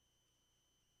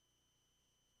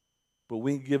 But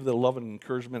we give the love and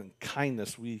encouragement and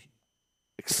kindness, we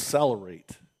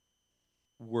accelerate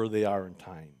where they are in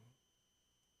time.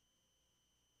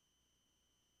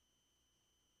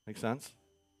 Make sense?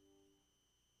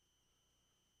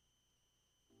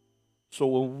 So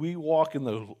when we walk in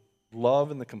the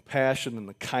love and the compassion and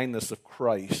the kindness of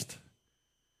Christ,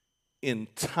 in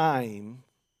time,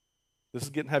 this is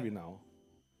getting heavy now,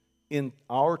 in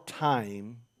our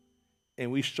time, and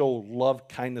we show love,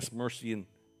 kindness, mercy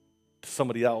to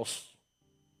somebody else,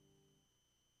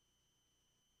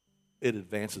 it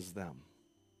advances them.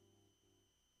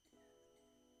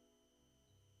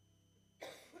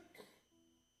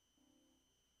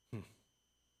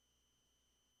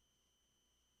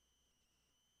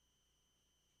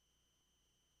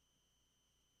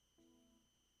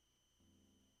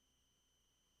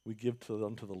 We give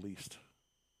unto the least.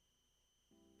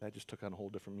 That just took on a whole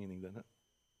different meaning, didn't it?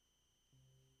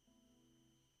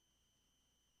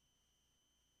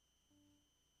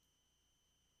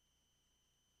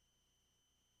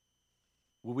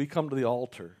 When we come to the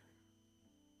altar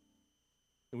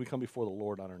and we come before the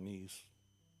Lord on our knees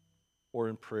or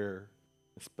in prayer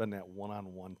and spend that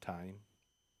one-on-one time,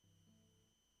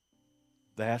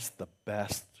 that's the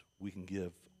best we can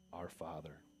give our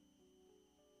Father.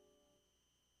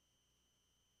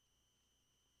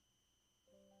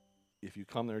 If you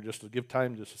come there just to give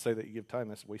time, just to say that you give time,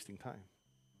 that's wasting time.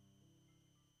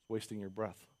 It's wasting your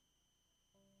breath.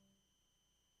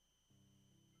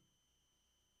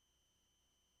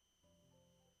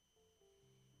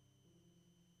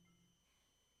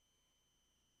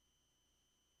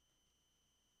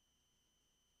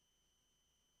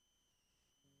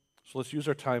 So let's use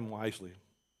our time wisely.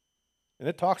 And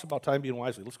it talks about time being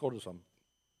wisely. Let's go to some.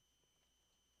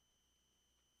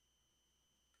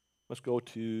 Let's go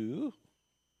to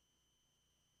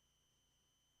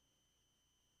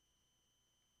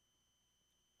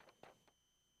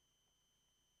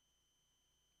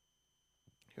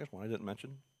here's one I didn't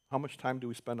mention. How much time do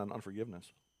we spend on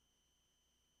unforgiveness?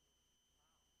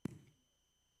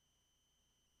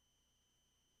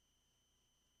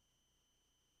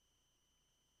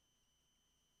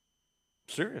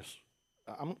 Serious.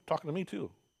 I'm talking to me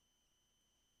too.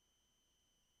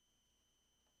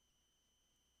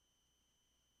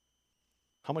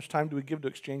 How much time do we give to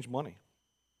exchange money?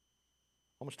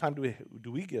 How much time do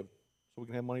we give so we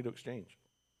can have money to exchange?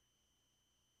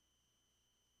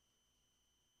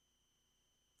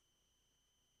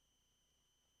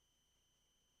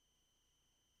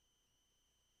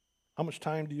 How much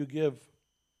time do you give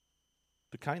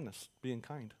to kindness, being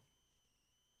kind?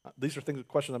 These are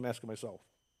questions I'm asking myself.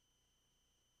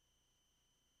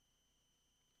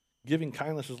 Giving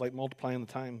kindness is like multiplying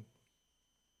the time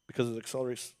because it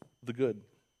accelerates the good.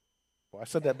 Well, I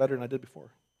said that better than I did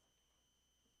before.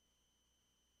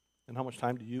 And how much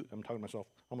time I'm talking to myself,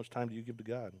 how much time do you give to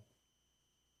God?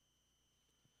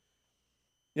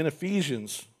 In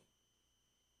Ephesians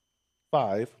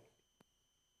 5,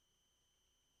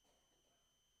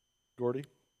 Gordy?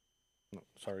 No,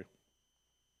 sorry.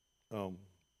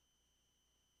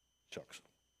 Shucks.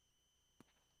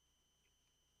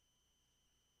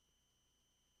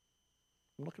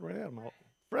 I'm looking right at him.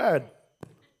 Fred.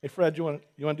 Hey, Fred, you want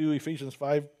to do Ephesians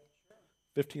 5,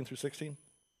 15 through 16?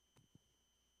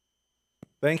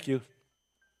 Thank you.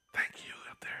 Thank you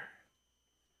up there.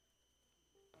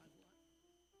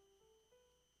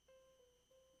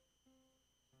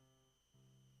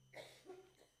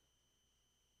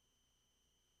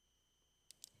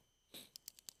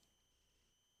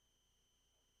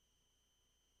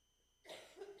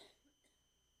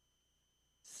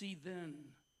 See then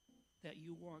that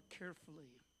you walk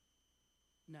carefully,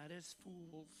 not as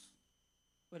fools,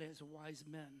 but as wise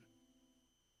men,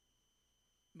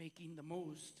 making the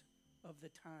most of the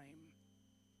time,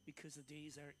 because the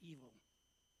days are evil.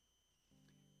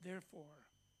 Therefore,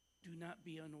 do not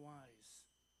be unwise,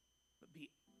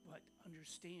 but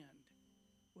understand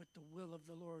what the will of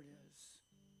the Lord is.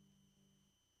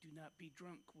 Do not be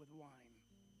drunk with wine,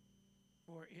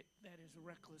 for that is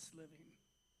reckless living.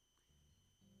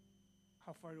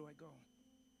 How far do I go?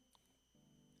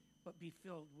 But be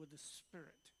filled with the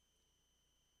Spirit.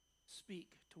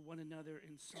 Speak to one another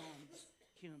in psalms,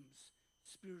 hymns,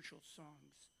 spiritual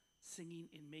songs, singing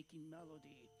and making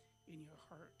melody in your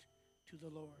heart to the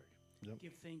Lord. Yep.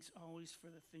 Give thanks always for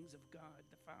the things of God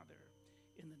the Father,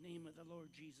 in the name of the Lord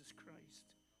Jesus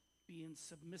Christ, being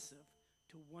submissive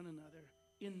to one another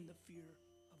in the fear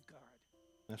of God.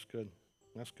 That's good.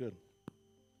 That's good.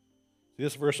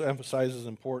 This verse emphasizes the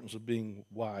importance of being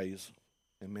wise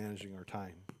and managing our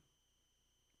time.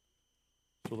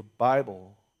 So the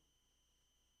Bible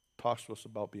talks to us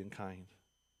about being kind,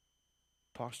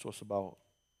 talks to us about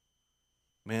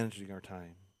managing our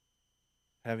time,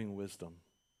 having wisdom,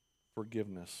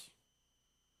 forgiveness,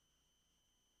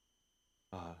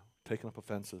 taking up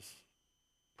offenses,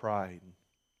 pride.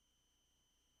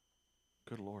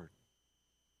 Good Lord.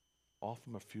 All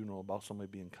from a funeral about somebody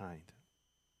being kind.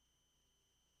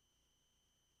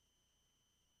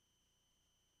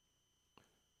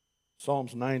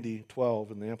 Psalms 90:12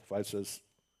 in the Amplified says,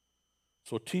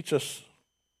 so teach us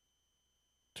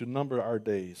to number our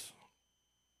days,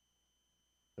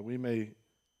 that we may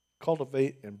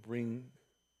cultivate and bring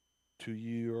to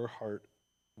your heart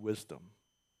wisdom.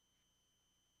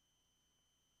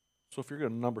 So if you're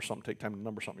going to number something, take time to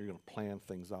number something, you're going to plan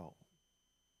things out.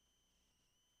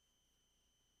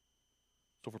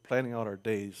 So if we're planning out our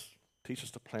days, teach us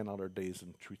to plan out our days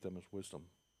and treat them as wisdom.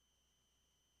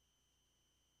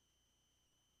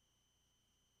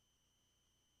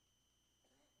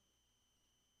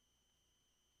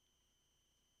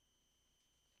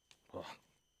 Ugh.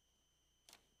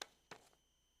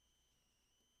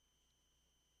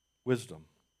 Wisdom.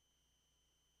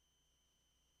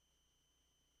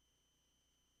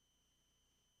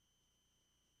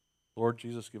 Lord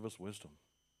Jesus, give us wisdom.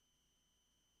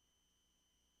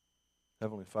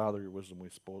 Heavenly Father, your wisdom we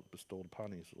bestowed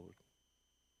upon us, Lord.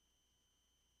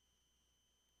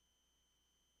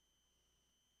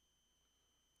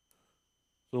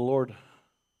 So the Lord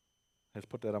has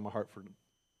put that on my heart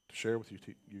to share with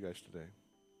you guys today.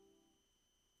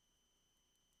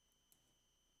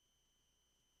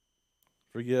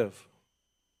 Forgive.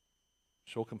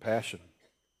 Show compassion.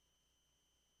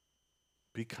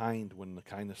 Be kind when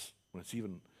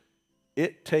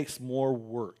it takes more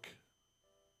work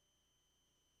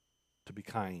to be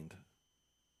kind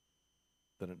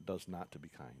than it does not to be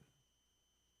kind.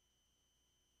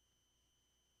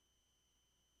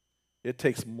 It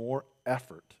takes more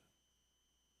effort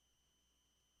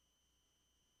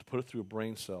to put it through a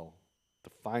brain cell to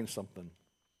find something.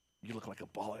 You look like a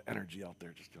ball of energy out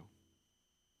there. Just go.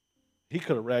 He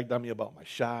could have ragged on me about my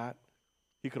shot.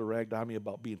 He could have ragged on me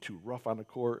about being too rough on the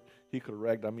court. He could have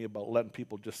ragged on me about letting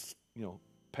people just,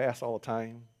 pass all the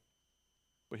time.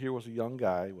 But here was a young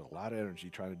guy with a lot of energy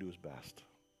trying to do his best.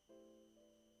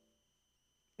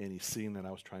 And he's seen that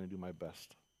I was trying to do my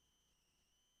best.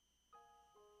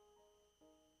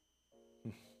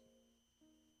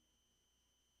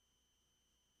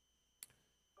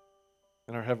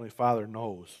 And our Heavenly Father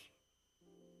knows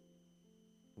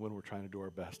when we're trying to do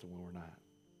our best and when we're not.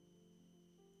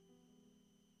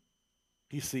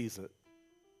 He sees it.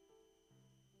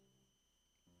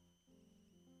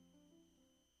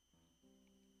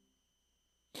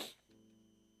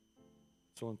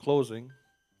 So in closing,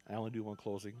 I only do one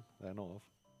closing that I know of.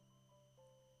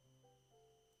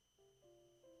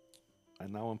 I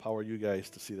now empower you guys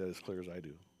to see that as clear as I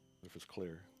do, if it's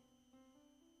clear.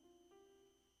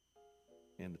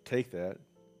 And to take that,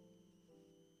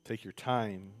 take your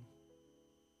time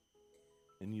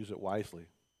and use it wisely.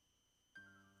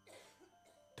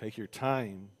 Take your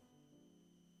time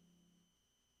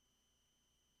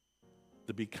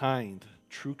to be kind,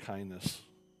 true kindness,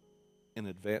 and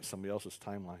advance somebody else's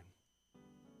timeline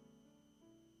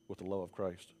with the love of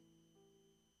Christ.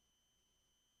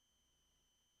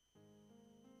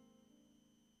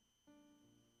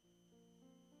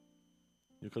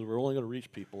 Because we're only going to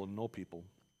reach people and know people.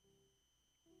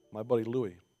 My buddy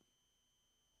Louis,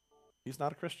 he's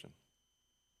not a Christian.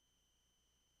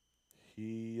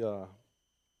 He, in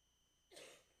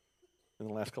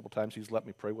the last couple times, he's let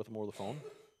me pray with him over the phone,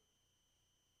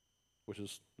 which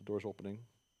is the door's opening.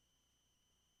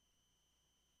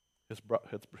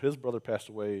 His brother passed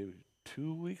away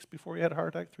 2 weeks before he had a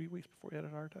heart attack, 3 weeks before he had a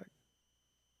heart attack.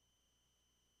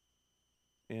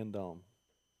 And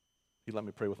he let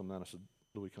me pray with him then. I said,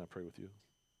 Louis, can I pray with you?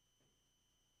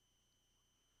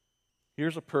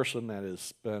 Here's a person that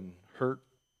has been hurt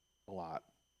a lot,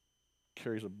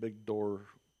 carries a big door,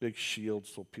 big shield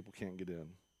so people can't get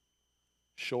in,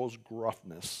 shows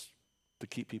gruffness to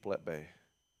keep people at bay,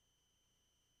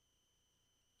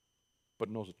 but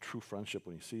knows a true friendship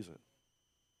when he sees it.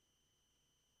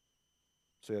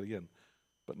 Say that again.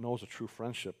 But knows a true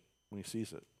friendship when he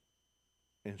sees it,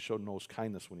 and knows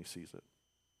kindness when he sees it,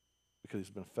 because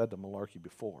he's been fed to malarkey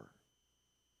before.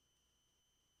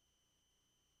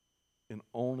 And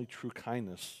only true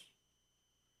kindness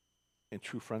and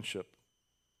true friendship,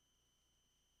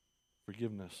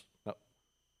 forgiveness. Now,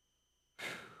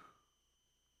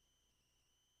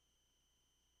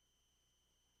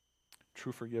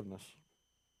 true forgiveness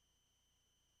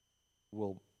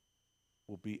will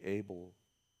be able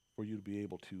for you to be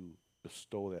able to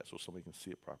bestow that so somebody can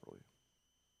see it properly.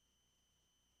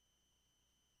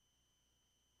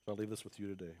 So I'll leave this with you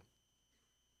today.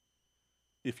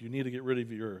 If you need to get rid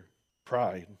of your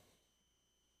pride,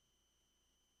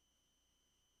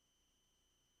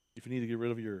 if you need to get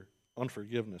rid of your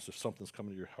unforgiveness, if something's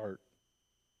coming to your heart,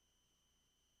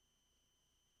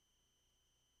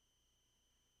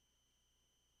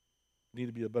 you need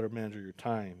to be a better manager of your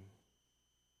time.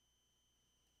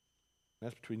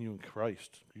 That's between you and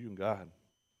Christ, you and God.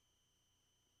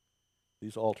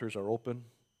 These altars are open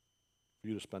for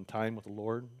you to spend time with the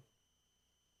Lord,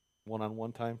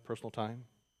 one-on-one time, personal time.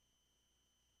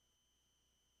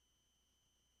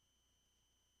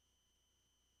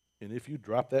 And if you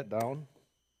drop that down,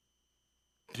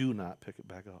 do not pick it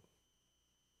back up.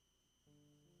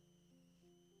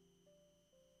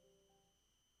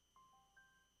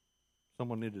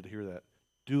 Someone needed to hear that.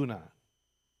 Do not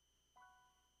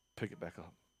pick it back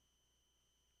up.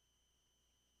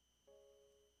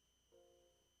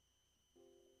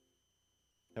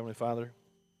 Heavenly Father,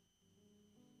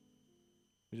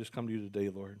 we just come to you today,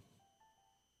 Lord.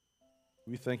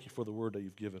 We thank you for the word that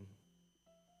you've given.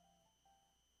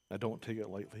 I don't take it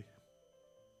lightly.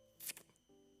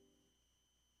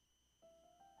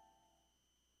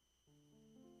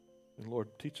 And Lord,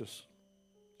 teach us,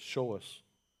 show us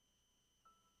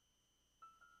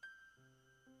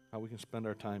how we can spend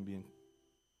our time being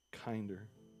kinder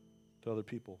to other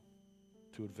people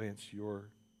to advance your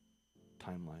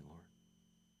timeline, Lord.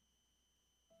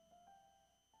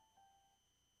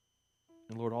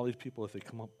 And Lord, all these people, if they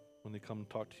come up, when they come and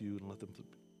talk to you, and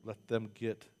let them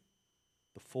get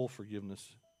the full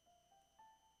forgiveness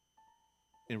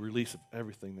and release of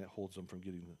everything that holds them from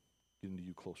getting to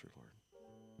you closer, Lord.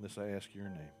 And this I ask in your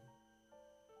name.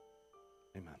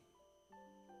 Amen.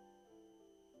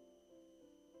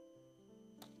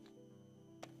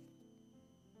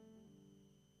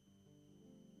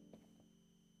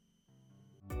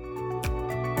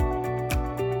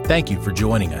 Thank you for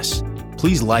joining us.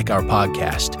 Please like our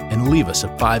podcast and leave us a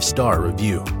 5-star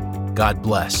review. God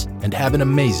bless and have an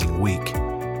amazing week.